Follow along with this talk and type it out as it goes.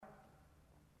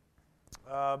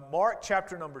Mark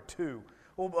chapter number 2.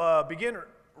 We'll begin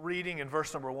reading in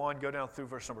verse number 1, go down through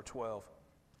verse number 12.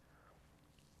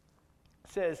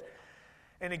 It says,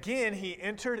 "And again he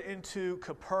entered into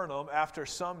Capernaum after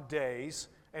some days,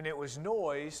 and it was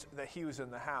noised that he was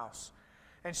in the house.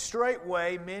 And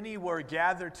straightway many were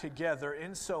gathered together,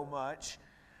 insomuch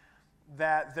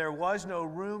that there was no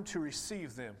room to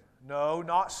receive them, no,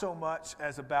 not so much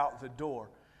as about the door.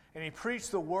 And he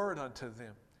preached the word unto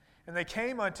them. And they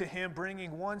came unto him,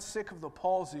 bringing one sick of the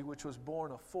palsy, which was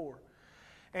borne of 4.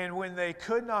 And when they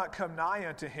could not come nigh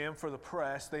unto him for the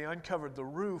press, they uncovered the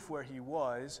roof where he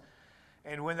was.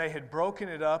 And when they had broken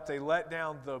it up, they let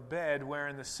down the bed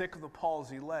wherein the sick of the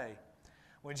palsy lay.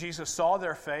 When Jesus saw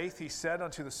their faith, he said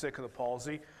unto the sick of the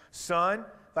palsy, Son,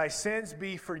 thy sins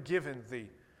be forgiven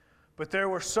thee. But there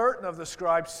were certain of the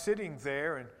scribes sitting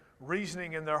there and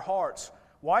reasoning in their hearts,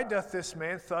 Why doth this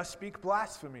man thus speak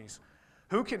blasphemies?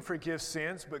 Who can forgive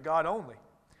sins but God only?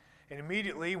 And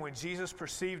immediately when Jesus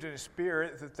perceived in his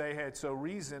spirit that they had so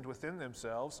reasoned within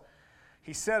themselves,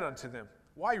 he said unto them,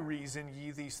 Why reason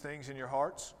ye these things in your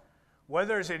hearts?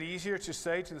 Whether is it easier to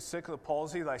say to the sick of the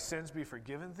palsy, Thy sins be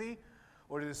forgiven thee?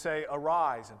 Or to say,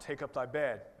 Arise and take up thy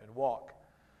bed and walk.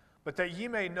 But that ye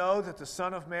may know that the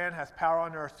Son of Man hath power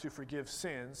on earth to forgive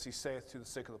sins, he saith to the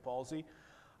sick of the palsy,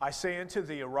 I say unto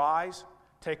thee, Arise,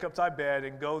 take up thy bed,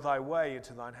 and go thy way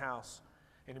into thine house.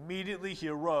 And immediately he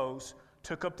arose,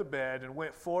 took up the bed, and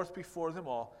went forth before them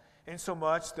all,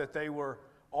 insomuch that they were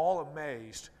all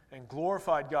amazed, and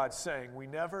glorified God, saying, We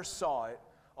never saw it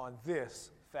on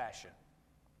this fashion.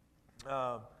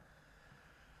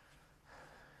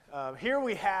 Here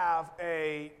we have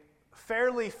a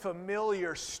fairly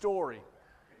familiar story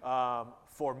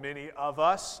for many of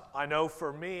us. I know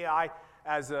for me,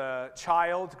 as a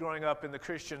child growing up in the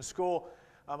Christian school,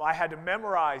 I had to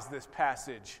memorize this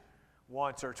passage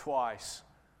once or twice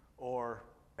or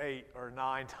 8 or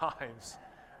 9 times.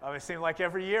 It seemed like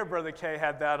every year Brother K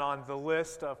had that on the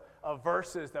list of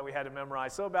verses that we had to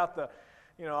memorize. So about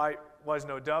I was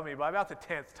no dummy, but about the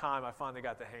 10th time I finally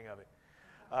got the hang of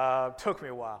it. Took me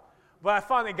a while. But I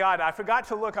finally got it. I forgot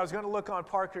to look. I was going to look on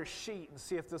Parker's sheet and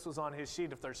see if this was on his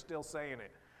sheet, if they're still saying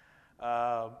it.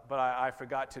 But I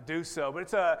forgot to do so. But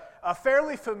it's a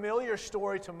fairly familiar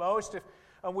story to most. If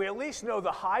we at least know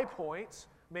the high points,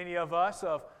 many of us,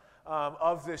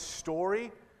 of this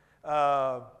story.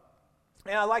 And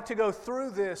I'd like to go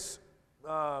through this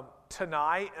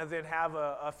tonight and then have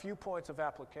a few points of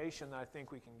application that I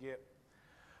think we can get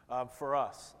for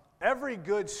us. Every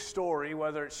good story,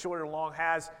 whether it's short or long,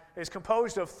 is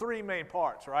composed of 3 main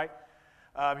parts, right?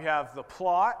 You have the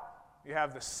plot, you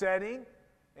have the setting,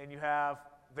 and you have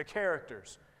the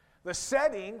characters. The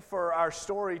setting for our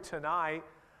story tonight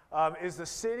is the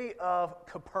city of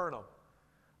Capernaum.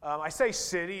 I say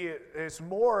city, it's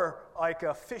more like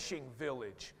a fishing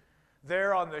village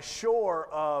there on the shore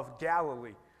of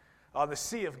Galilee, on the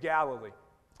Sea of Galilee.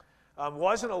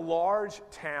 Wasn't a large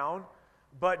town,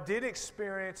 but did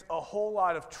experience a whole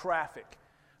lot of traffic.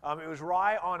 It was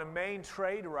right on a main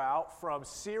trade route from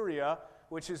Syria,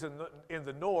 which is in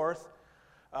the north.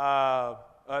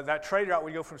 That trade route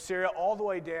would go from Syria all the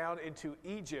way down into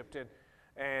Egypt.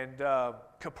 And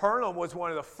Capernaum was one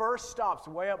of the first stops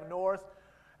way up north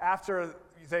after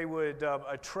they would,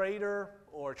 a trader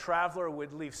or a traveler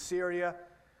would leave Syria.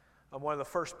 One of the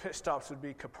first pit stops would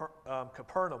be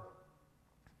Capernaum.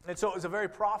 And so it was a very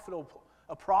profitable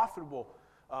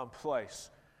place.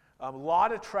 A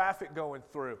lot of traffic going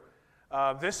through.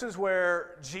 This is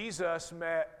where Jesus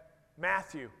met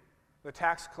Matthew, the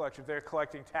tax collector. They're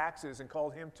collecting taxes and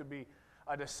called him to be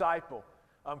a disciple.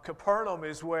 Capernaum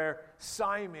is where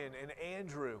Simon and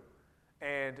Andrew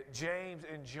and James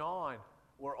and John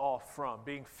were all from,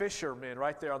 being fishermen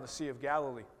right there on the Sea of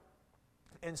Galilee.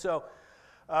 And so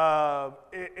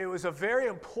it was a very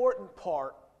important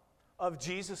part of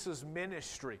Jesus'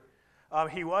 ministry.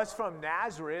 He was from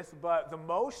Nazareth, but the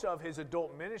most of his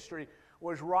adult ministry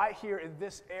was right here in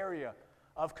this area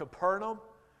of Capernaum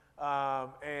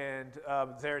and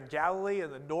there in Galilee, in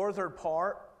the northern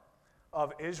part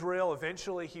of Israel.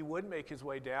 Eventually, he would make his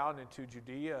way down into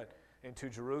Judea, into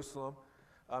Jerusalem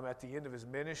at the end of his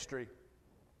ministry.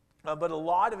 But a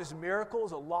lot of his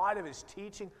miracles, a lot of his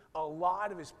teaching, a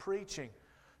lot of his preaching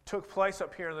took place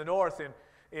up here in the north.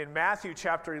 In Matthew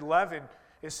chapter 11,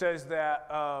 it says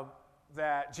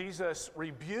that Jesus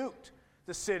rebuked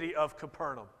the city of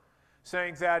Capernaum,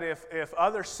 saying that if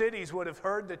other cities would have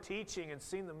heard the teaching and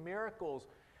seen the miracles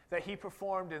that he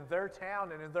performed in their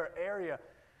town and in their area,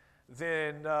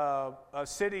 then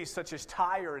cities such as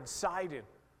Tyre and Sidon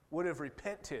would have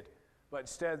repented. But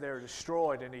instead they were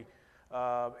destroyed, and he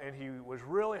was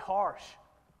really harsh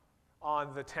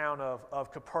on the town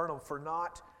of Capernaum for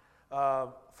not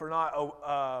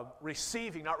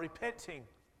receiving, not repenting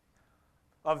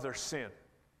of their sin.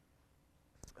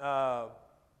 Our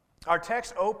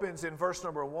text opens in verse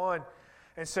number 1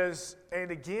 and says,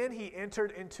 "And again he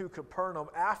entered into Capernaum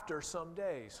after some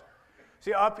days."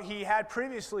 See, he had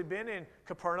previously been in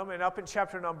Capernaum, and up in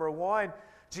chapter number 1,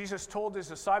 Jesus told his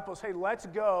disciples, hey, let's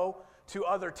go to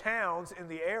other towns in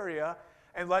the area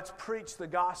and let's preach the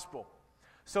gospel.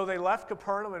 So they left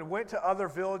Capernaum and went to other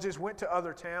villages, went to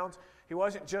other towns. He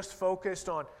wasn't just focused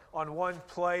on one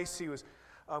place. He was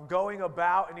going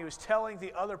about, and he was telling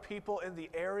the other people in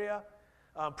the area,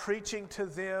 preaching to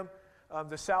them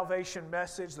the salvation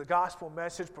message, the gospel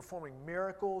message, performing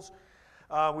miracles.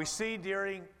 We see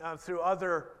through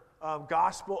other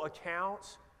gospel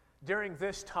accounts, during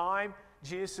this time,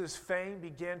 Jesus' fame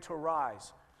began to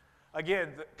rise.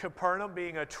 Again, Capernaum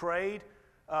being a trade,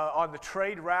 on the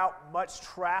trade route, much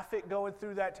traffic going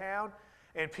through that town,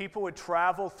 and people would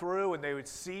travel through and they would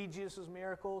see Jesus'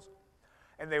 miracles,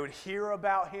 and they would hear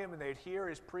about him, and they'd hear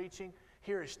his preaching,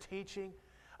 hear his teaching.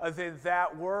 Then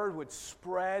that word would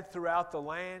spread throughout the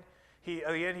land. He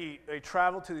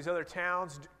traveled to these other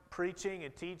towns, preaching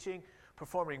and teaching,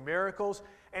 performing miracles,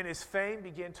 and his fame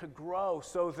began to grow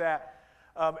so that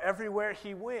everywhere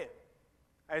he went,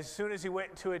 as soon as he went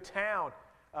into a town,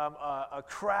 a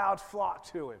crowd flocked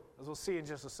to him, as we'll see in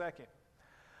just a second.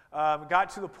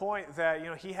 Got to the point that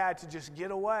he had to just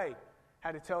get away,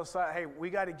 had to tell us, hey, we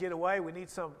got to get away. We need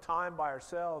some time by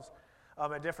ourselves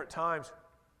at different times.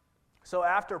 So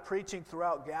after preaching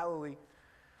throughout Galilee,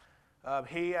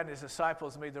 he and his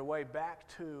disciples made their way back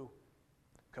to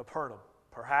Capernaum,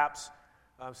 perhaps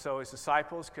so his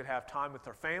disciples could have time with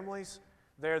their families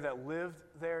there that lived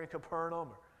there in Capernaum,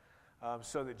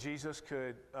 so that Jesus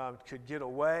could get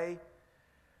away.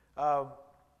 And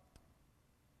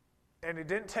it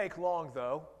didn't take long,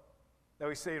 though, that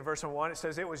we see in verse 1. It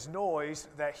says, it was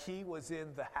noised that he was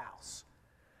in the house.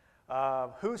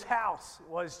 Whose house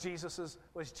was Jesus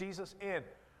in?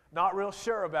 Not real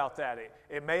sure about that.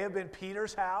 It may have been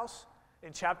Peter's house.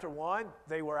 In chapter 1,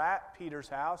 they were at Peter's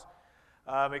house.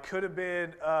 It could have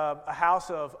been a house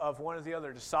of one of the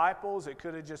other disciples. It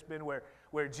could have just been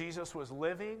where Jesus was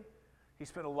living. He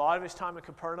spent a lot of his time in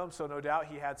Capernaum, so no doubt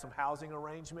he had some housing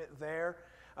arrangement there.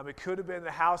 It could have been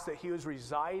the house that he was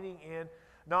residing in.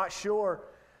 Not sure.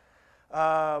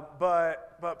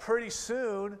 But pretty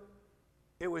soon,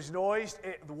 it was noised.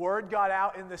 The word got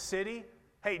out in the city.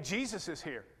 Hey, Jesus is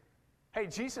here. Hey,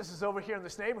 Jesus is over here in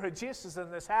this neighborhood. Jesus is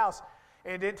in this house.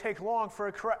 And it didn't take long for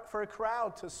a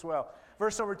crowd to swell.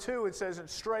 Verse number 2, it says, and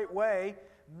straightway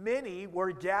many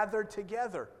were gathered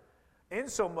together,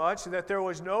 insomuch that there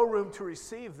was no room to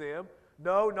receive them,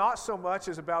 no, not so much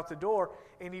as about the door,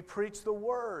 and he preached the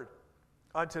word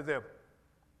unto them.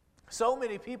 So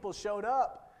many people showed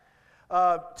up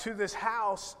to this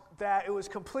house that it was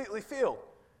completely filled.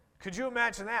 Could you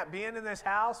imagine that, being in this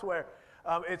house where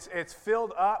it's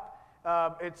filled up,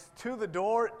 it's to the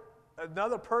door,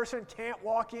 another person can't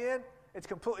walk in, it's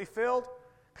completely filled?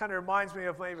 Kind of reminds me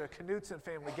of maybe a Knutson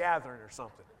family gathering or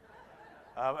something.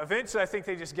 Eventually, I think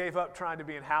they just gave up trying to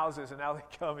be in houses, and now they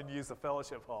come and use the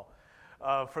fellowship hall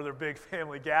for their big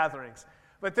family gatherings.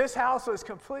 But this house was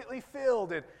completely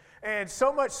filled, and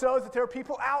so much so that there were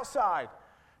people outside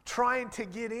trying to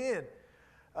get in.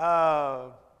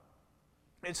 And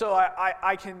so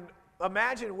I can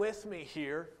imagine with me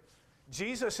here,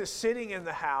 Jesus is sitting in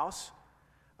the house,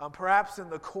 perhaps in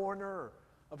the corner or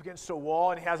up against a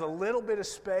wall, and he has a little bit of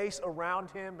space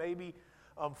around him, maybe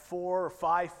 4 or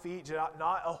 5 feet,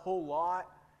 not a whole lot.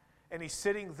 And he's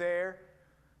sitting there.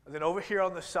 And then over here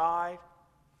on the side,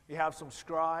 you have some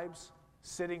scribes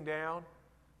sitting down,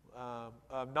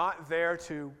 not there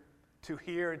to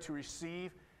hear and to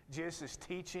receive Jesus'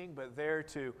 teaching, but there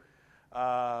to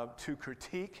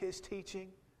critique his teaching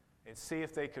and see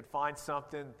if they could find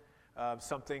something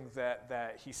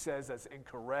that he says that's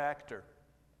incorrect or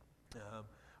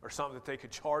something that they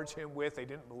could charge him with. They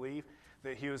didn't believe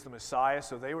that he was the Messiah,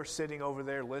 so they were sitting over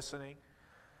there listening.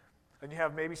 And you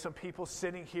have maybe some people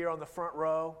sitting here on the front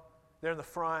row. They're in the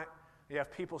front. You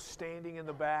have people standing in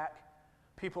the back,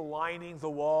 people lining the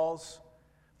walls,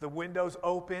 the windows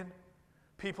open,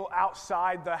 people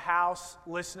outside the house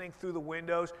listening through the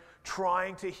windows,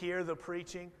 trying to hear the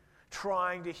preaching,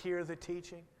 trying to hear the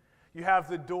teaching. You have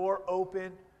the door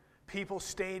open, people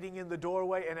standing in the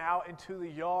doorway and out into the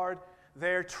yard.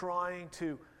 They're trying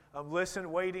to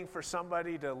listen, waiting for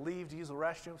somebody to leave to use the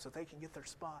restroom so they can get their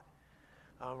spot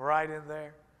right in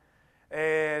there.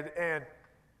 And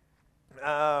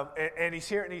he's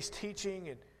here and he's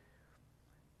teaching.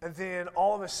 And then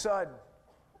all of a sudden,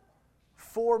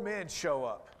 4 men show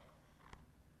up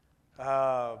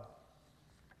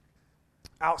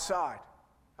outside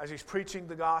as he's preaching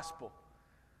the gospel.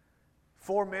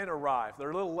 4 men arrive.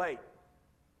 They're a little late,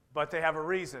 but they have a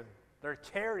reason. They're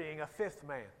carrying a 5th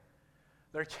man.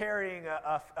 They're carrying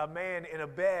a man in a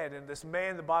bed, and this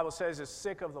man, the Bible says, is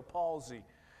sick of the palsy,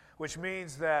 which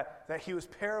means that he was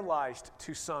paralyzed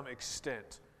to some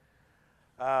extent.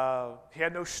 He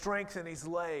had no strength in his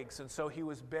legs, and so he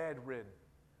was bedridden.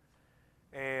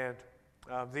 And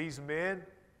these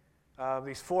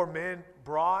 4 men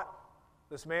brought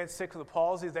this man sick of the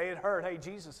palsy. They had heard, hey,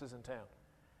 Jesus is in town.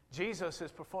 Jesus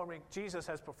has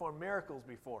performed miracles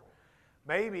before.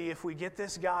 Maybe if we get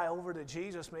this guy over to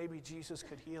Jesus, maybe Jesus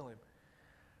could heal him.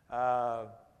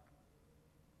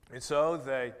 And so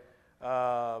they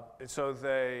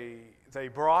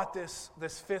brought this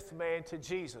 5th man to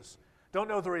Jesus. Don't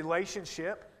know the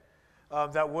relationship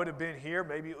that would have been here.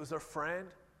 Maybe it was their friend,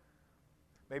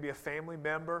 maybe a family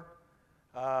member,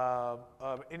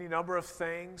 any number of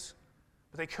things.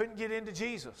 But they couldn't get into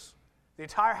Jesus. The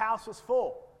entire house was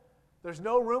full. There's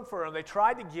no room for them. They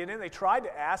tried to get in. They tried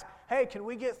to ask, hey, can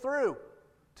we get through?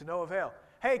 To no avail.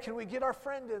 Hey, can we get our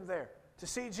friend in there to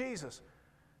see Jesus?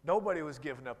 Nobody was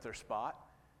giving up their spot.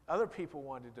 Other people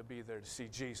wanted to be there to see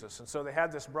Jesus. And so they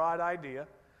had this bright idea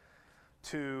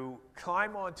to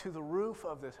climb onto the roof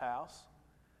of this house,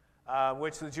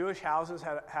 which the Jewish houses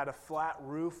had a flat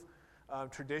roof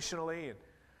traditionally,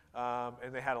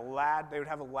 and they had they would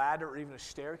have a ladder or even a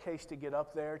staircase to get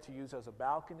up there to use as a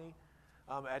balcony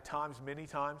at times, many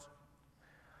times.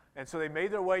 And so they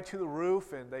made their way to the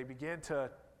roof, and they began to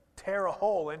tear a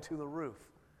hole into the roof.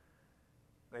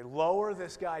 They lower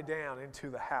this guy down into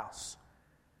the house.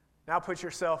 Now put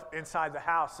yourself inside the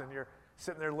house, and you're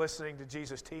sitting there listening to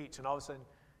Jesus teach, and all of a sudden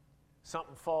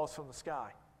something falls from the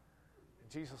sky. And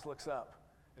Jesus looks up,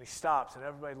 and he stops, and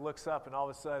everybody looks up, and all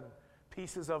of a sudden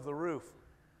pieces of the roof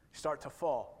start to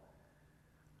fall.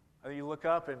 And you look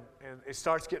up, and it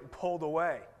starts getting pulled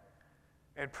away.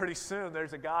 And pretty soon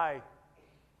there's a guy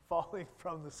falling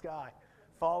from the sky,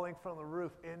 falling from the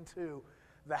roof into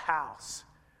the house,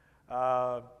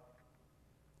 and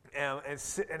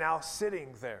now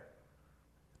sitting there.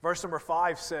 Verse number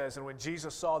 5 says, and when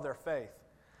Jesus saw their faith,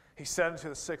 he said unto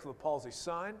the sick of the palsy,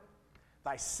 Son,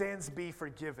 thy sins be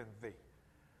forgiven thee.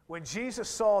 When Jesus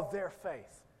saw their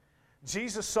faith,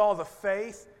 Jesus saw the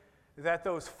faith that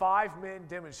those 5 men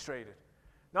demonstrated.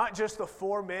 Not just the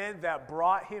 4 men that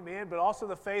brought him in, but also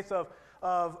the faith of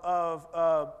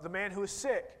the man who was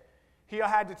sick. He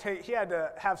had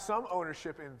to have some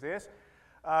ownership in this.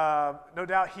 No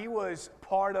doubt he was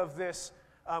part of this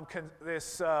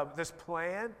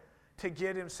plan to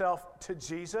get himself to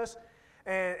Jesus.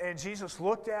 And Jesus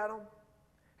looked at him,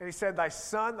 and he said, Thy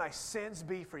son, thy sins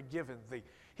be forgiven thee.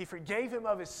 He forgave him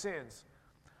of his sins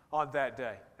on that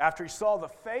day. After he saw the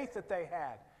faith that they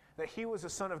had, that he was the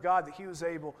Son of God, that he was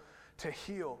able to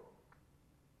heal.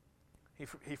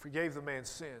 He forgave the man's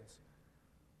sins.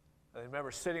 And I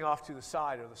remember sitting off to the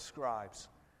side of the scribes.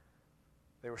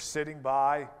 They were sitting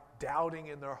by, doubting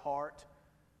in their heart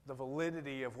the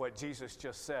validity of what Jesus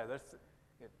just said.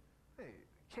 You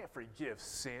can't forgive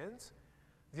sins.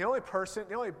 The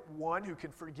only one who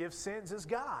can forgive sins is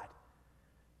God.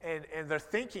 And they're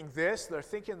thinking this, they're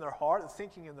thinking in their heart, they're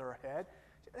thinking in their head,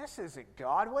 this isn't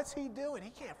God. What's he doing? He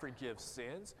can't forgive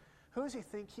sins. Who does he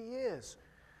think he is?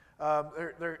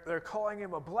 They're calling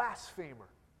him a blasphemer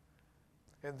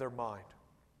in their mind.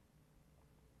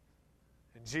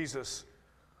 And Jesus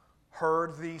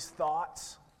heard these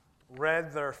thoughts,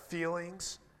 read their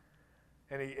feelings,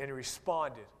 and he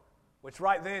responded, which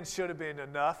right then should have been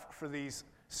enough for these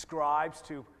scribes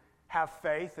to have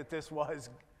faith that this was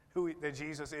that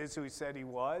Jesus is who he said he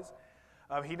was.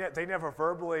 They never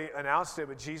verbally announced it,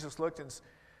 but Jesus looked and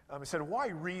said, Why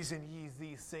reason ye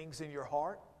these things in your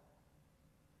heart?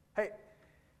 Hey,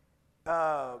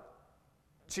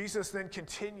 Jesus then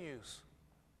continues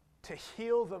to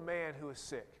heal the man who is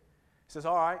sick. He says,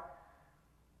 all right,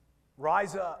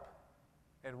 rise up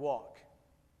and walk.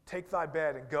 Take thy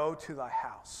bed and go to thy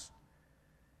house.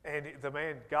 And the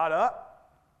man got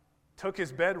up, took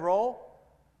his bedroll,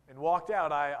 and walked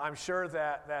out. I'm sure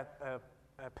that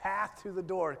a path to the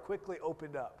door quickly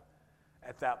opened up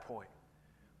at that point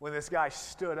when this guy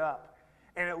stood up.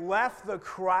 And it left the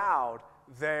crowd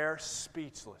there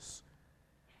speechless.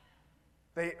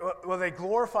 They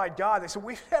glorified God. They said,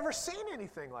 we've never seen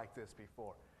anything like this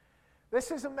before. This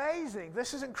is amazing.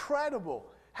 This is incredible.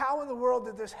 How in the world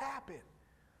did this happen?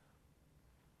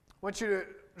 I want you to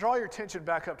draw your attention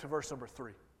back up to verse number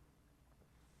 3. It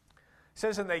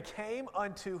says, and they came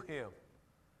unto him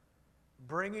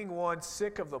bringing one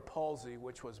sick of the palsy,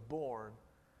 which was born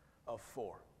of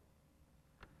 4.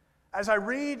 As I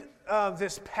read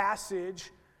this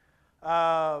passage,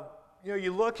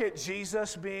 you look at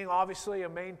Jesus being obviously a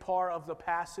main part of the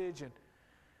passage,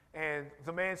 and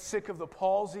the man sick of the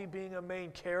palsy being a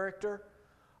main character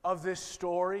of this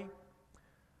story.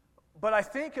 But I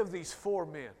think of these 4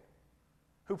 men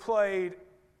who played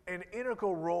an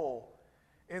integral role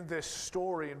in this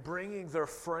story in bringing their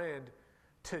friend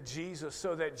to Jesus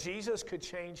so that Jesus could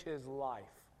change his life.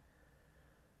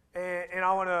 And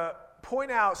I want to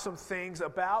point out some things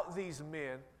about these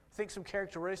men, I think some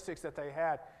characteristics that they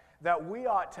had that we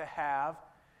ought to have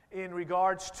in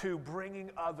regards to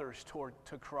bringing others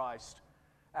to Christ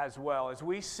as well. As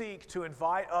we seek to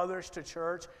invite others to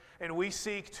church and we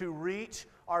seek to reach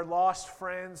our lost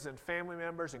friends and family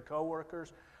members and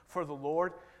coworkers for the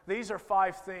Lord, these are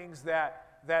 5 things that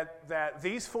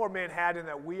these 4 men had and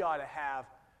that we ought to have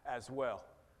as well.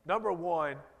 Number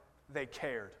 1, they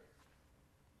cared.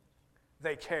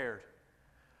 They cared.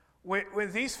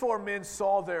 When these 4 men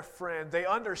saw their friend, they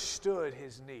understood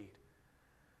his need.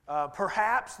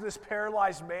 Perhaps this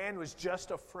paralyzed man was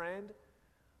just a friend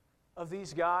of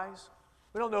these guys.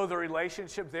 We don't know the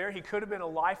relationship there. He could have been a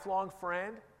lifelong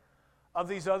friend of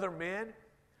these other men.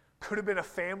 Could have been a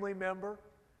family member.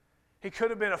 He could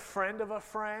have been a friend of a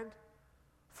friend.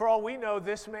 For all we know,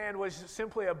 this man was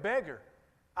simply a beggar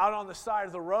out on the side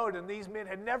of the road, and these men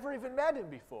had never even met him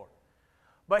before.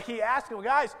 But he asked them,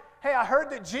 guys, hey, I heard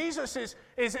that Jesus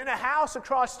is in a house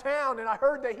across town, and I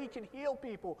heard that he can heal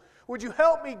people. Would you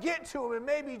help me get to him, and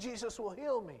maybe Jesus will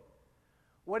heal me?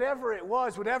 Whatever it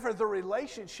was, whatever the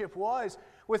relationship was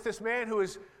with this man who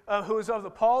was of the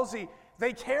palsy,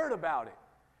 they cared about it,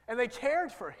 and they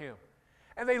cared for him.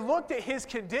 And they looked at his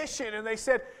condition, and they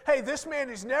said, hey, this man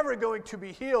is never going to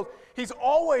be healed. He's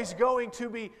always going to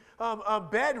be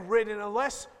bedridden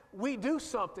unless we do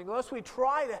something, unless we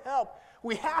try to help.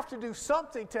 We have to do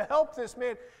something to help this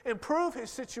man improve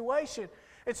his situation.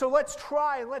 And so let's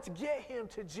try and let's get him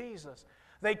to Jesus.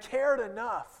 They cared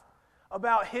enough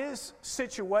about his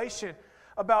situation,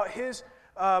 about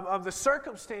of the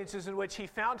circumstances in which he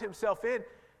found himself in,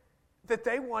 that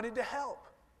they wanted to help.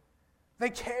 They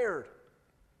cared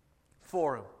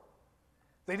for him.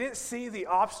 They didn't see the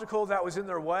obstacle that was in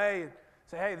their way and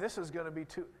say, hey, this is going to be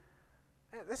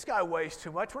this guy weighs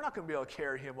too much. We're not going to be able to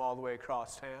carry him all the way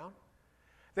across town.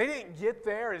 They didn't get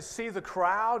there and see the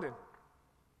crowd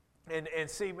and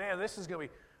see, man, this is going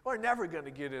to be, we're never going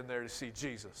to get in there to see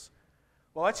Jesus.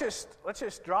 Well, let's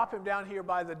just drop him down here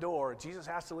by the door. Jesus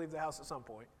has to leave the house at some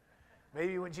point.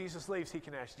 Maybe when Jesus leaves, he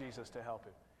can ask Jesus to help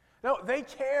him. No, they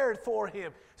cared for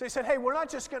him. So they said, hey, we're not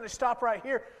just going to stop right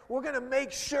here. We're going to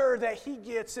make sure that he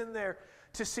gets in there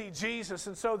to see Jesus.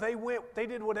 And so they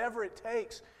did whatever it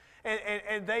takes.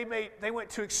 And they went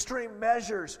to extreme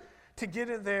measures to get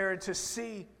in there and to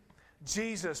see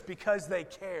Jesus because they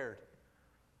cared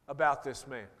about this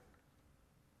man.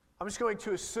 I'm just going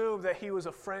to assume that he was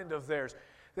a friend of theirs.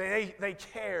 They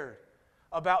cared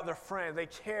about their friend. They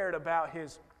cared about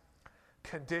his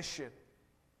condition.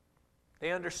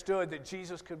 They understood that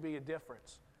Jesus could be a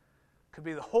difference, could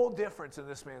be the whole difference in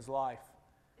this man's life.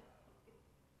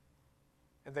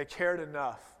 And they cared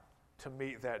enough to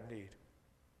meet that need.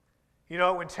 You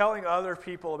know, when telling other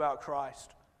people about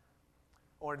Christ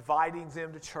or inviting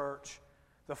them to church,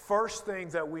 the first thing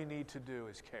that we need to do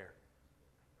is care.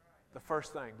 The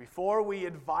first thing. Before we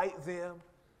invite them,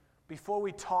 before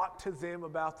we talk to them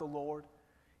about the Lord,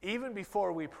 even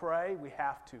before we pray, we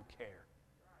have to care.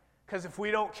 Because if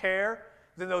we don't care,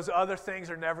 then those other things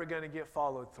are never going to get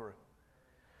followed through.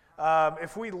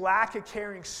 If we lack a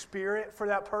caring spirit for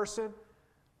that person,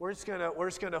 we're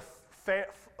going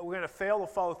to fail to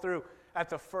follow through at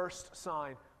the first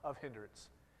sign of hindrance,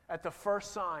 at the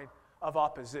first sign of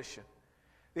opposition.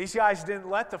 These guys didn't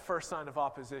let the first sign of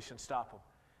opposition stop them.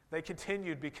 They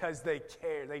continued because they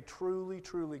cared. They truly,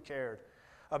 truly cared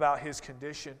about his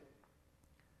condition.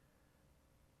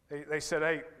 They said,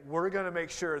 hey, we're going to make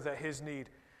sure that his need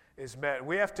is met.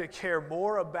 We have to care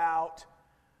more about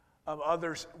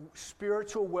others'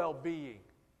 spiritual well-being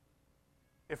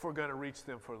if we're going to reach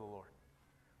them for the Lord.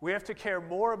 We have to care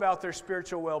more about their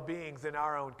spiritual well-being than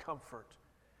our own comfort,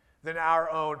 than our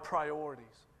own priorities,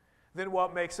 than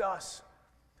what makes us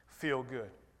feel good.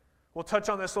 We'll touch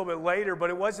on this a little bit later, but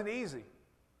it wasn't easy.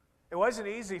 It wasn't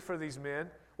easy for these men,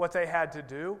 what they had to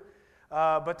do,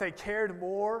 but they cared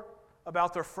more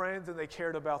about their friend than they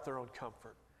cared about their own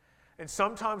comfort. And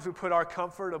sometimes we put our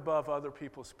comfort above other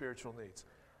people's spiritual needs.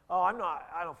 Oh,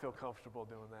 I don't feel comfortable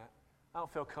doing that. I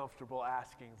don't feel comfortable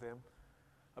asking them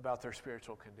about their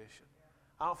spiritual condition.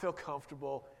 I don't feel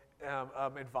comfortable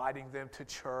inviting them to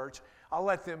church. I'll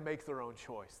let them make their own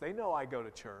choice. They know I go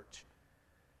to church.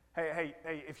 Hey,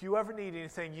 if you ever need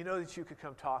anything, you know that you could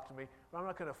come talk to me, but I'm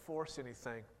not going to force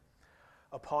anything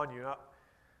upon you.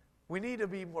 We need to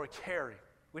be more caring.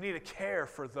 We need to care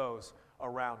for those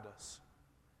around us.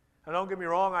 And don't get me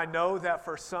wrong, I know that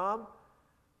for some,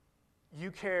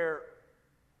 you care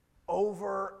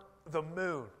over the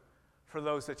moon for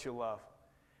those that you love.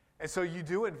 And so you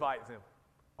do invite them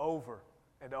over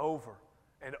and over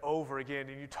and over again,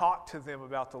 and you talk to them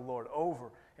about the Lord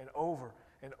over and over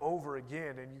and over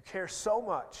again, and you care so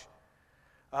much.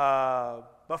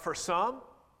 But for some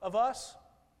of us,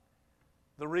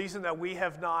 the reason that we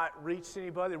have not reached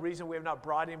anybody, the reason we have not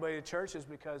brought anybody to church is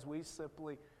because we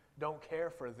simply don't care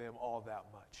for them all that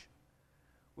much.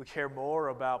 We care more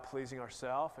about pleasing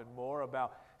ourselves and more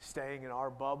about staying in our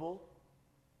bubble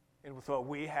and with what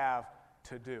we have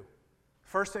to do.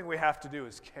 First thing we have to do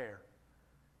is care.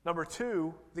 Number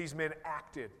two, these men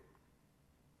acted.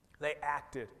 They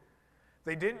acted.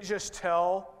 They didn't just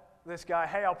tell this guy,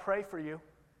 hey, I'll pray for you.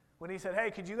 When he said, hey,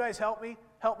 could you guys help me?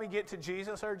 Help me get to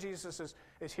Jesus. Or Jesus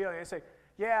is healing. They say,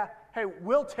 yeah, hey,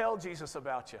 we'll tell Jesus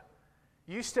about you.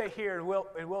 You stay here and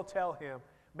we'll tell him.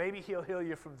 Maybe he'll heal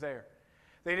you from there.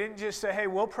 They didn't just say, hey,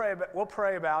 we'll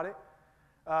pray about it.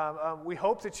 We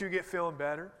hope that you get feeling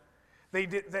better.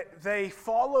 They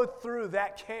followed through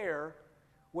that care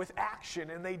with action,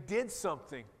 and they did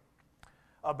something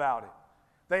about it.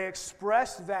 They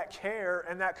expressed that care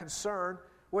and that concern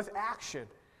with action.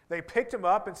 They picked him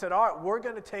up and said, all right, we're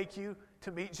going to take you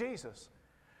to meet Jesus.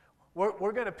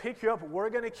 We're going to pick you up. We're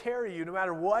going to carry you no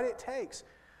matter what it takes.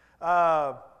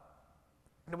 No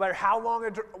matter how long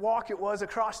a walk it was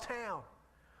across town.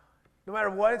 No matter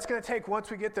what it's going to take once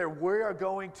we get there, we are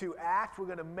going to act. We're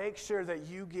going to make sure that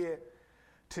you get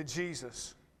to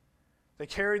Jesus. They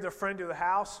carried their friend to the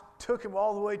house, took him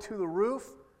all the way to the roof,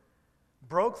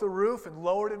 broke the roof, and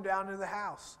lowered him down into the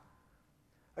house.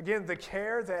 Again, the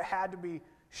care that had to be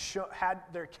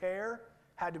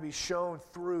shown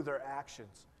through their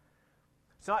actions.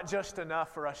 It's not just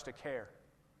enough for us to care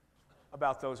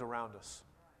about those around us.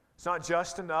 It's not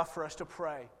just enough for us to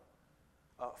pray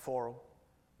for them.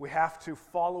 We have to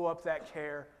follow up that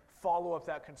care, follow up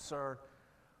that concern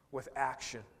with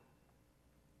action.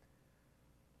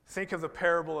 Think of the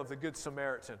parable of the Good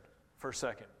Samaritan for a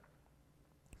second.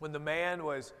 When the man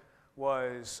was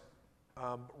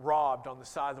robbed on the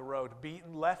side of the road,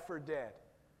 beaten, left for dead,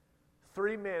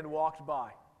 3 men walked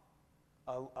by.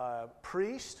 A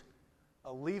priest,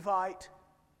 a Levite,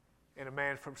 and a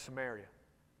man from Samaria.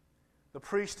 The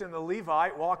priest and the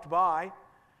Levite walked by,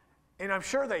 and I'm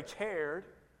sure they cared.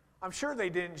 I'm sure they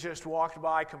didn't just walk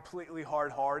by completely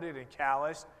hard-hearted and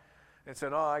calloused and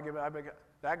said,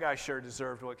 that guy sure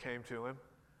deserved what came to him.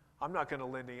 I'm not going to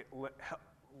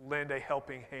lend a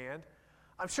helping hand.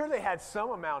 I'm sure they had some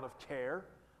amount of care.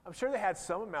 I'm sure they had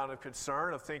some amount of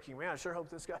concern of thinking, man, I sure hope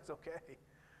this guy's okay.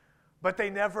 But they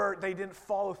didn't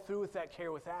follow through with that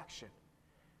care with action.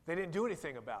 They didn't do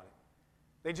anything about it.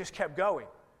 They just kept going.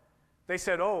 They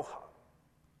said,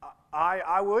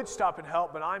 I would stop and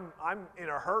help, but I'm in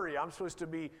a hurry. I'm supposed to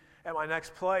be at my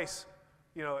next place,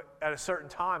 at a certain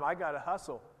time. I got to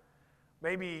hustle.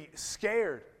 Maybe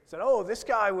scared. Said, this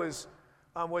guy was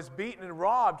beaten and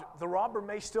robbed. The robber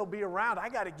may still be around. I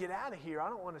got to get out of here. I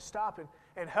don't want to stop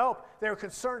and help. They were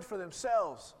concerned for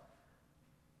themselves.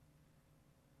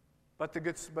 But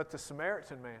the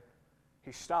Samaritan man,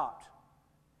 he stopped.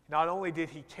 Not only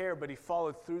did he care, but he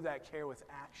followed through that care with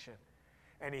action.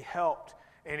 And he helped.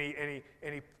 And he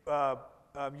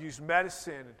used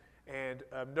medicine and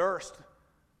nursed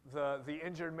the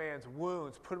injured man's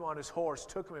wounds, put him on his horse,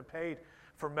 took him and paid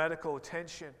for medical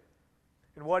attention.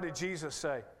 And what did Jesus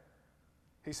say?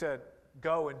 He said,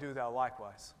 go and do thou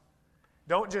likewise.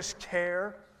 Don't just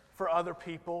care for other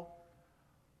people,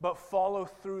 but follow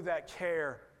through that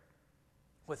care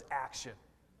with action.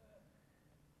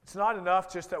 It's not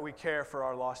enough just that we care for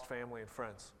our lost family and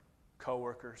friends,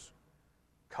 coworkers,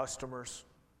 customers,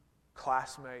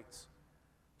 classmates.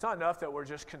 It's not enough that we're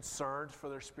just concerned for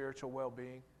their spiritual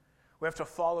well-being. We have to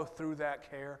follow through that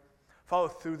care, follow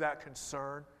through that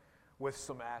concern with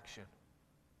some action.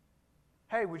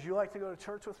 Hey, would you like to go to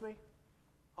church with me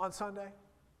on Sunday?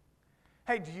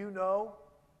 Hey, do you know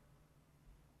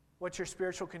what your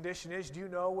spiritual condition is? Do you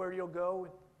know where you'll go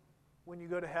when you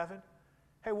go to heaven?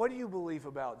 Hey, what do you believe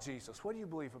about Jesus? What do you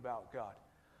believe about God?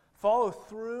 Follow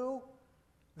through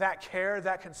that care,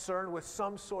 that concern with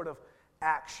some sort of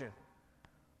action.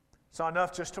 It's not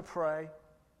enough just to pray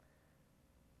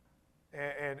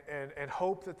and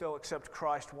hope that they'll accept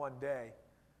Christ one day,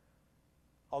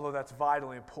 although that's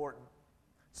vitally important.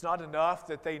 It's not enough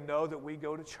that they know that we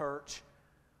go to church.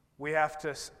 They have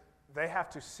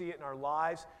to see it in our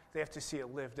lives. They have to see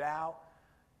it lived out.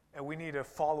 And we need to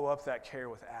follow up that care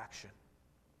with action.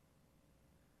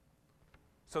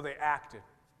 So they acted.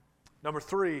 Number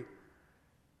 3,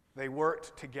 they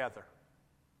worked together.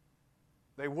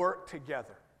 They worked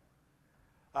together.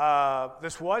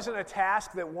 This wasn't a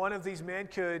task that one of these men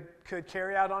could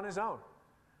carry out on his own.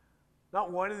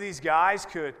 Not one of these guys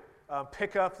could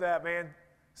pick up that man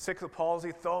sick of the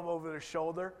palsy, throw him over their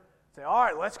shoulder, say, all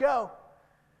right, let's go,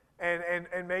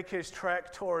 and make his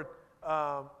trek toward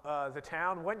the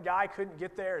town. One guy couldn't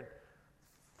get there and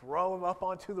throw him up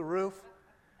onto the roof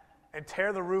and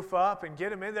tear the roof up and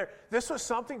get him in there. This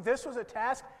was a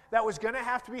task that was going to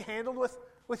have to be handled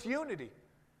with unity,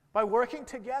 by working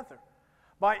together,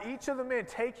 by each of the men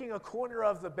taking a corner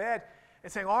of the bed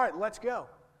and saying, all right, let's go.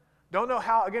 We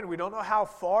don't know how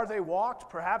far they walked.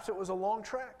 Perhaps it was a long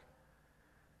trek.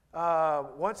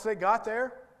 Once they got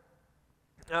there,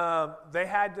 they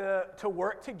had to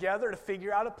work together to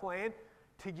figure out a plan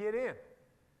to get in.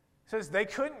 It says they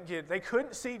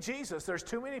couldn't see Jesus. There's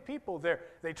too many people there.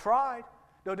 They tried.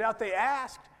 No doubt they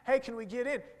asked, hey, can we get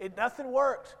in? Nothing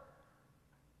worked.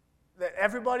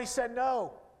 Everybody said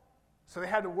no. So they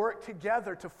had to work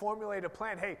together to formulate a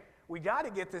plan. Hey, we got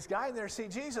to get this guy in there to see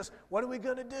Jesus. What are we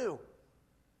going to do?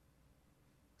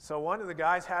 So one of the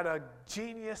guys had a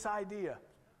genius idea.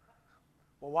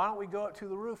 Well, why don't we go up to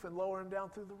the roof and lower him down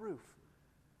through the roof?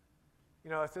 You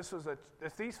know,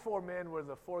 if these 4 men were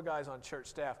the 4 guys on church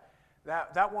staff,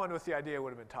 that one with the idea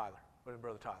would have been Tyler, would have been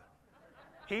Brother Tyler.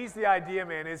 He's the idea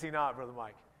man, is he not, Brother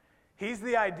Mike? He's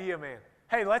the idea man.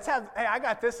 Hey, I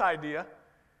got this idea.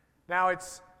 Now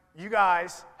it's, you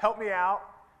guys help me out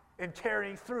in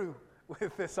carrying through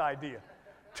with this idea.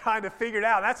 Trying to figure it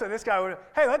out. That's what this guy would have,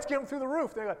 hey, let's get him through the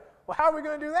roof. They go, well, how are we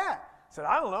going to do that? I said,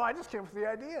 I don't know. I just came up with the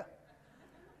idea.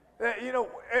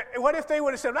 What if they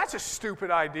would have said, that's a stupid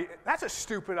idea. That's a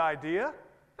stupid idea.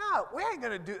 No, we ain't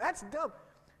going to do, that's dumb.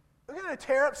 We're going to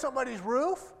tear up somebody's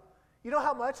roof. You know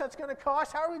how much that's going to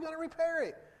cost? How are we going to repair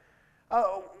it?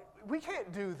 We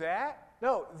can't do that.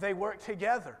 No, they worked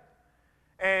together.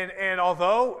 And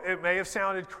although it may have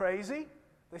sounded crazy,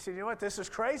 they said, you know what, this is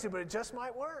crazy, but it just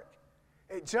might work.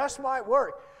 It just might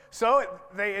work. So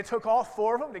it took all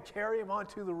 4 of them to carry him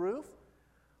onto the roof.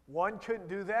 One couldn't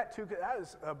do that. That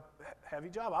was a heavy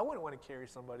job. I wouldn't want to carry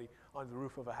somebody on the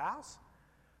roof of a house.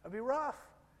 That'd be rough.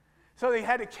 So they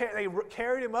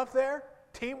carried him up there.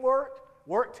 Teamwork,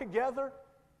 worked together,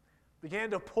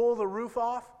 began to pull the roof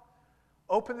off,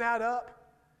 open that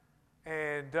up,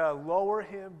 and lower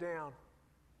him down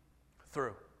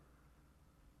through.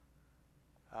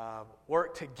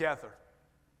 Work together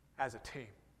as a team,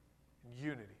 in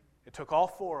unity. It took all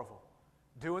 4 of them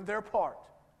doing their part,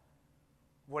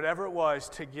 whatever it was,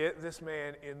 to get this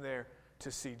man in there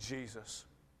to see Jesus.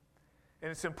 And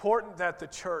it's important that the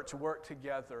church work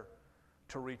together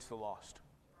to reach the lost.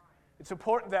 It's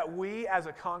important that we as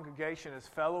a congregation, as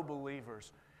fellow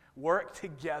believers, work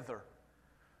together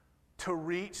to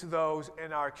reach those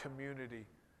in our community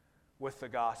with the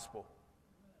gospel.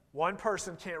 One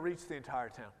person can't reach the entire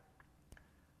town.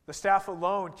 The staff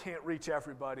alone can't reach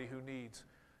everybody who needs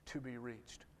to be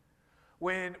reached.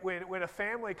 When a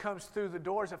family comes through the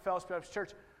doors of Fellowship Baptist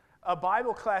Church, a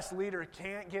Bible class leader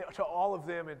can't get to all of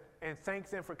them and thank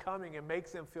them for coming and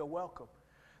make them feel welcome.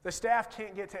 The staff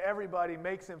can't get to everybody and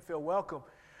make them feel welcome.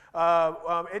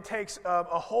 It takes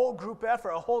a whole group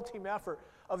effort, a whole team effort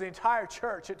of the entire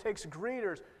church. It takes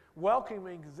greeters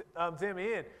welcoming them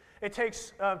in. It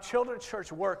takes children's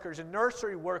church workers and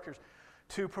nursery workers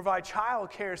to provide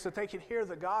child care so that they can hear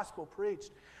the gospel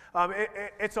preached.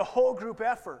 It's a whole group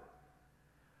effort.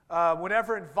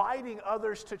 Whenever inviting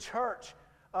others to church,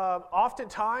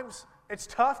 oftentimes it's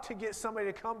tough to get somebody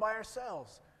to come by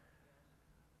ourselves.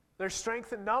 There's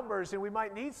strength in numbers, and we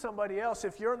might need somebody else.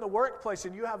 If you're in the workplace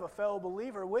and you have a fellow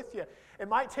believer with you, it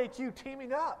might take you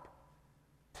teaming up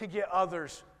to get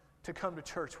others to come to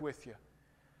church with you.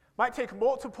 It might take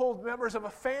multiple members of a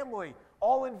family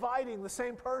all inviting the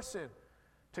same person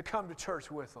to come to church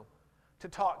with them, to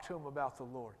talk to them about the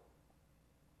Lord.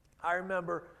 I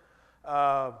remember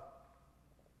a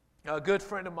good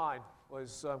friend of mine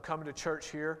was coming to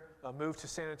church here, moved to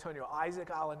San Antonio, Isaac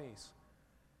Alanis.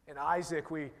 And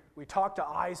Isaac, we talked to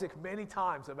Isaac many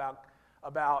times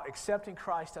about accepting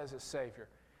Christ as his Savior.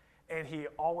 And he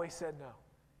always said no.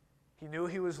 He knew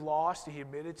he was lost. He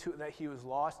admitted to it that he was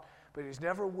lost, but he was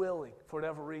never willing, for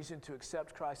whatever reason, to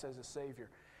accept Christ as a Savior.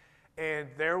 And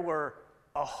there were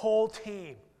a whole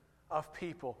team of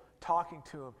people talking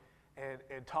to him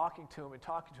and talking to him and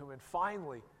talking to him. And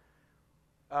finally,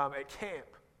 at camp,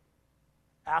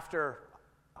 after,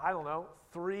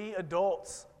 3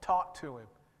 adults talked to him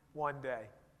one day.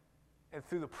 And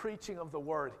through the preaching of the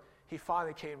word, he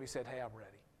finally came and he said, hey, I'm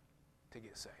ready to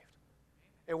get saved.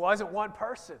 It wasn't one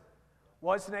person.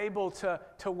 Wasn't able to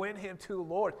win him to the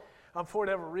Lord. For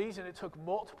whatever reason, it took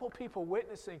multiple people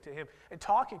witnessing to him and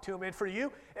talking to him. And for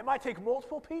you, it might take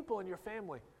multiple people in your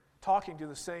family talking to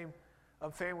the same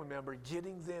family member,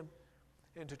 getting them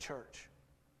into church.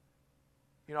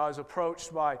 I was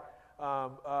approached by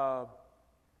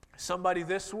somebody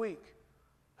this week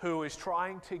who is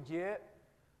trying to get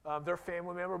their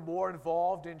family member more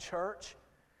involved in church.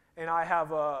 And I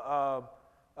have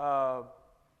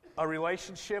a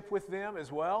relationship with them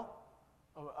as well.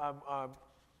 I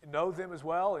know them as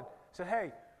well, and said,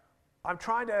 hey, I'm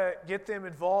trying to get them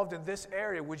involved in this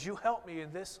area. Would you help me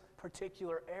in this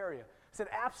particular area? I said,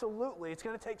 absolutely. It's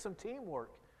going to take some teamwork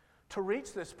to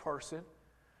reach this person,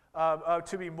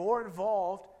 to be more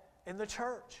involved in the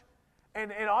church.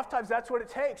 And oftentimes that's what it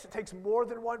takes. It takes more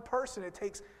than one person. It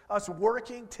takes us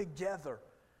working together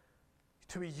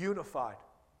to be unified,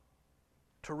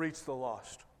 to reach the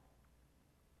lost.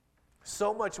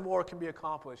 So much more can be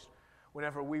accomplished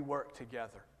whenever we work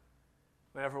together,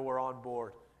 whenever we're on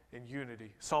board in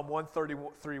unity. Psalm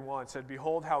 133:1 said,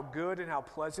 behold how good and how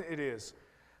pleasant it is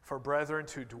for brethren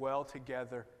to dwell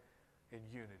together in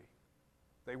unity.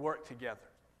 They worked together.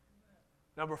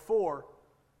 Number 4,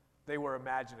 they were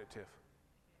imaginative.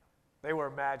 They were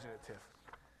imaginative.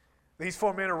 These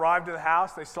 4 men arrived at the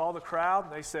house. They saw the crowd,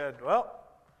 and they said, well,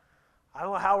 I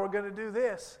don't know how we're going to do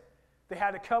this. They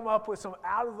had to come up with some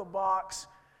out-of-the-box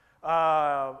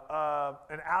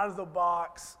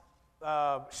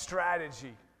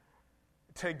strategy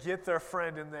to get their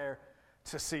friend in there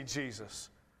to see Jesus.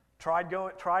 Tried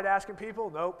asking people?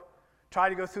 Nope. Tried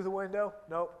to go through the window?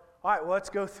 Nope. All right, well, let's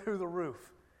go through the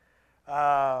roof.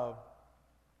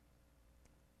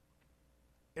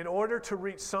 In order to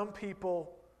reach some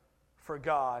people for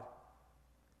God,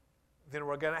 then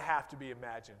we're going to have to be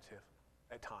imaginative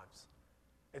at times.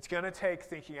 It's going to take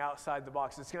thinking outside the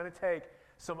box. It's going to take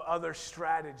some other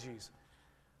strategies.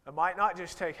 It might not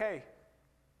just take, hey,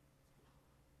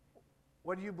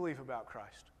 what do you believe about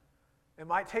Christ? It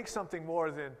might take something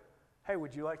more than, hey,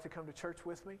 would you like to come to church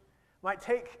with me? It might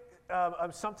take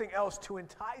something else to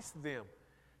entice them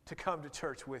to come to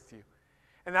church with you.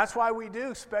 And that's why we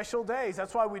do special days.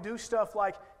 That's why we do stuff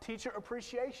like Teacher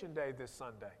Appreciation Day this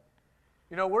Sunday.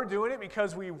 We're doing it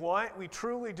because we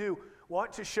truly do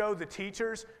want to show the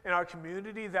teachers in our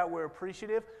community that we're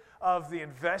appreciative of the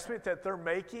investment that they're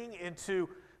making into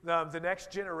the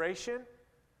next generation.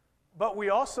 But we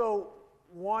also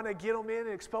want to get them in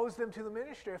and expose them to the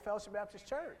ministry of Fellowship Baptist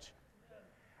Church.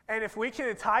 And if we can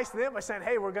entice them by saying,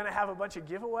 hey, we're going to have a bunch of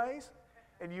giveaways,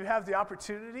 and you have the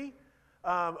opportunity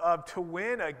to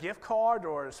win a gift card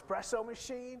or an espresso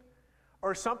machine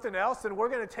or something else, then we're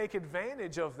going to take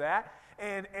advantage of that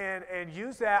and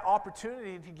use that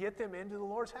opportunity to get them into the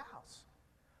Lord's house.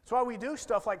 That's why we do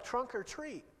stuff like Trunk or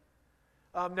Treat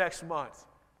next month.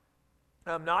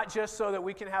 Not just so that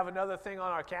we can have another thing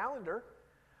on our calendar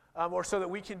or so that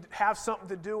we can have something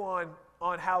to do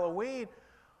on Halloween,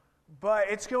 but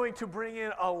it's going to bring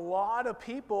in a lot of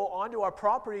people onto our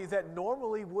property that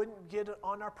normally wouldn't get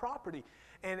on our property.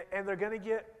 And they're going to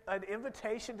get an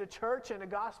invitation to church and a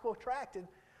gospel tract, and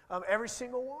every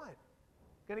single one.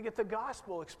 Going to get the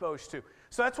gospel exposed to.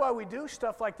 So that's why we do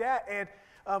stuff like that. And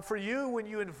for you, when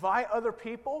you invite other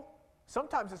people,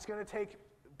 sometimes it's going to take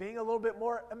being a little bit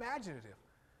more imaginative.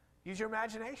 Use your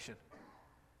imagination.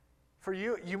 For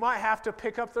you, you might have to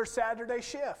pick up their Saturday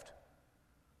shift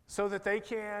so that they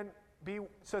can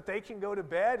go to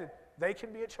bed and they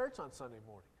can be at church on Sunday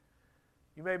morning.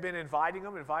 You may have been inviting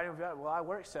them, well, I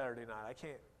work Saturday night. I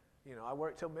can't, I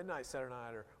work till midnight Saturday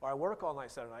night, or I work all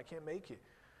night Saturday night. I can't make it,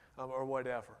 or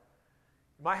whatever.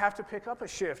 You might have to pick up a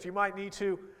shift. You might need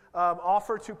to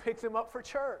offer to pick them up for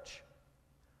church.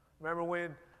 Remember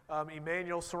when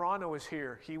Emmanuel Serrano was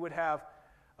here, he would have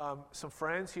some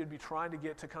friends he would be trying to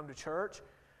get to come to church,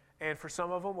 and for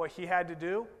some of them, what he had to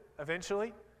do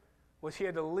eventually was he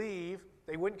had to leave.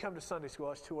 They wouldn't come to Sunday school.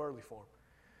 It was too early for him.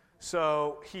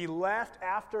 So he left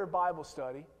after Bible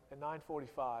study at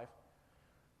 9:45,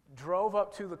 drove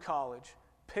up to the college,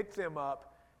 picked them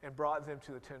up, and brought them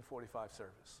to the 10:45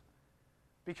 service.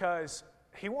 Because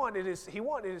he wanted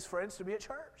his friends to be at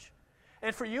church.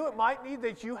 And for you, it might need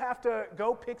that you have to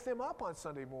go pick them up on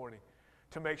Sunday morning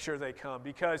to make sure they come.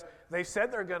 Because they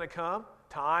said they're going to come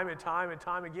time and time and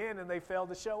time again, and they failed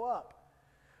to show up.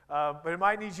 But it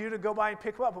might need you to go by and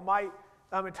pick them up. It might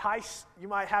you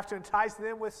might have to entice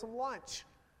them with some lunch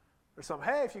or something.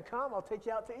 Hey, if you come, I'll take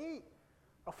you out to eat.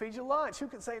 I'll feed you lunch. Who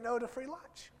can say no to free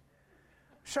lunch?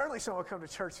 Certainly someone will come to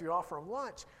church if you offer them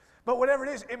lunch. But whatever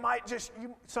it is, it might just,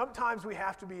 sometimes we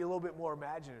have to be a little bit more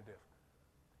imaginative.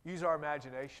 Use our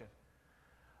imagination.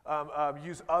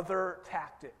 Use other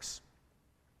tactics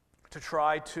to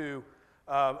try to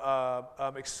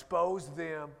expose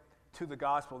them to the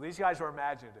gospel. These guys were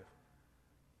imaginative.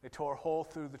 They tore a hole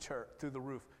through the church, through the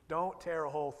roof. Don't tear a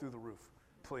hole through the roof,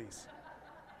 please.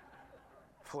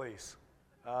 Please.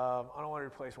 I don't want to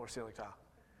replace more ceiling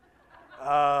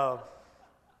tile.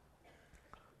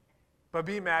 But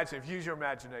be imaginative. Use your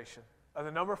imagination.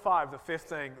 The number 5, the 5th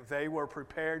thing, they were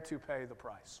prepared to pay the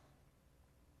price.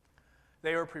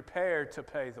 They were prepared to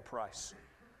pay the price.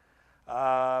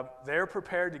 They're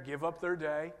prepared to give up their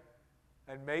day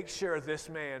and make sure this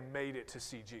man made it to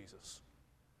see Jesus.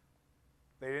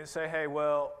 They didn't say, hey,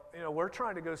 well, we're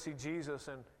trying to go see Jesus,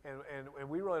 and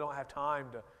we really don't have time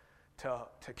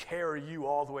to carry you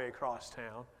all the way across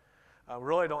town. We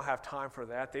really don't have time for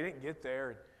that. They didn't get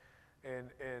there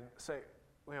and say,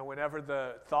 whenever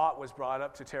the thought was brought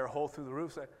up to tear a hole through the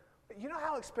roof, say, you know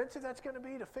how expensive that's going to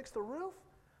be to fix the roof?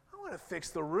 I want to fix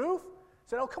the roof.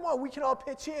 Said, oh, come on, we can all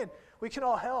pitch in. We can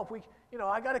all help.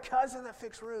 I got a cousin that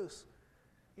fixes roofs.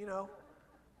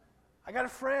 I got a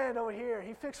friend over here.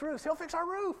 He fixes roofs. He'll fix our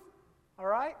roof. All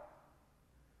right?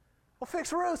 We'll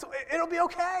fix roofs. It'll be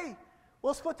okay.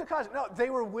 We'll split the cost. No,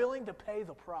 they were willing to pay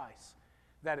the price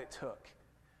that it took.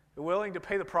 They're willing to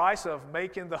pay the price of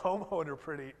making the homeowner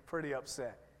pretty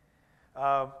upset.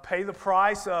 Pay the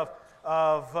price of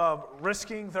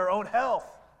risking their own health,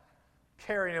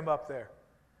 carrying him up there.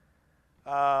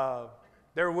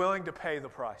 They're willing to pay the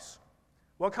price.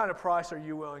 What kind of price are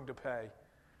you willing to pay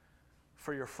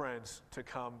for your friends to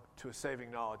come to a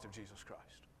saving knowledge of Jesus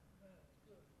Christ?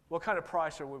 What kind of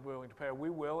price are we willing to pay? Are we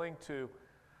willing to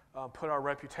put our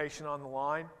reputation on the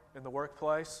line in the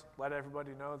workplace, let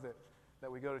everybody know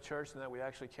that we go to church and that we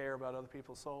actually care about other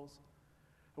people's souls?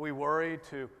 Are we worried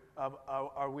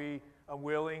are we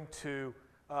willing to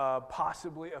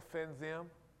possibly offend them?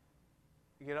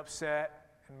 You get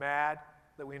upset and mad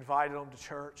that we invited them to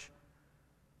church?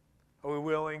 Are we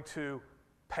willing to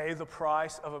pay the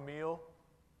price of a meal?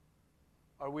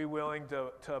 Are we willing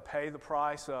to pay the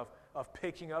price of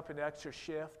picking up an extra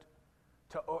shift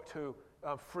to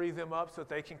free them up so that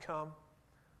they can come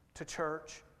to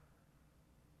church?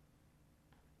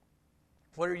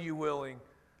 What are you willing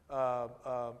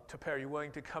to pay? Are you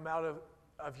willing to come out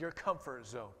of your comfort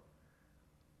zone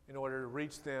in order to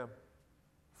reach them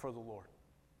for the Lord?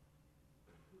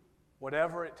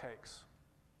 Whatever it takes.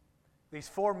 These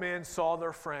 4 men saw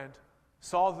their friend,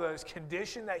 saw the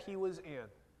condition that he was in.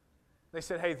 They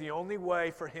said, hey, the only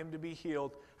way for him to be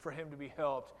healed, for him to be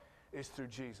helped, is through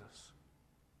Jesus.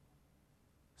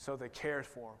 So they cared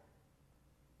for him.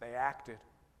 They acted.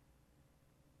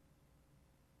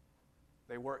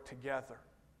 They worked together.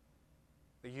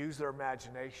 They used their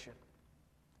imagination.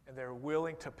 And they're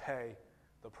willing to pay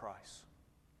the price.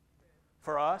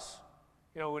 For us,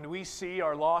 when we see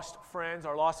our lost friends,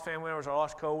 our lost family members, our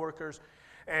lost coworkers,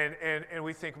 and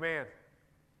we think, man,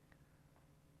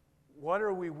 what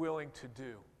are we willing to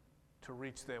do to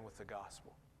reach them with the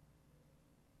gospel?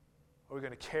 Are we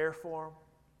going to care for them?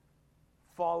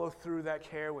 Follow through that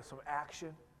care with some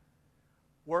action?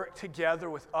 Work together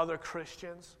with other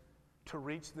Christians to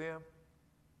reach them?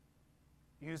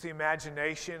 Use the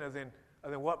imagination, and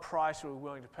then what price are we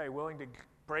willing to pay? Willing to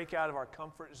break out of our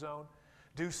comfort zone?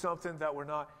 Do something that we're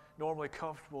not normally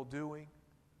comfortable doing?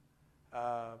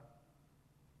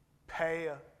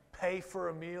 Pay for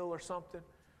a meal or something?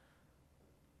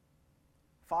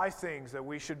 5 things that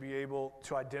we should be able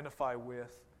to identify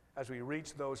with as we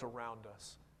reach those around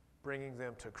us, bringing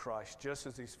them to Christ, just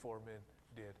as these 4 men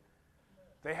did.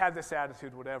 They had this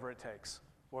attitude, whatever it takes.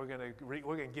 We're going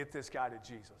to get this guy to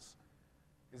Jesus.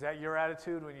 Is that your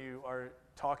attitude when you are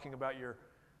talking about your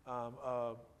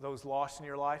those lost in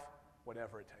your life?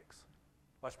 Whatever it takes.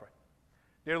 Let's pray.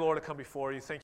 Dear Lord, I come before you. Thank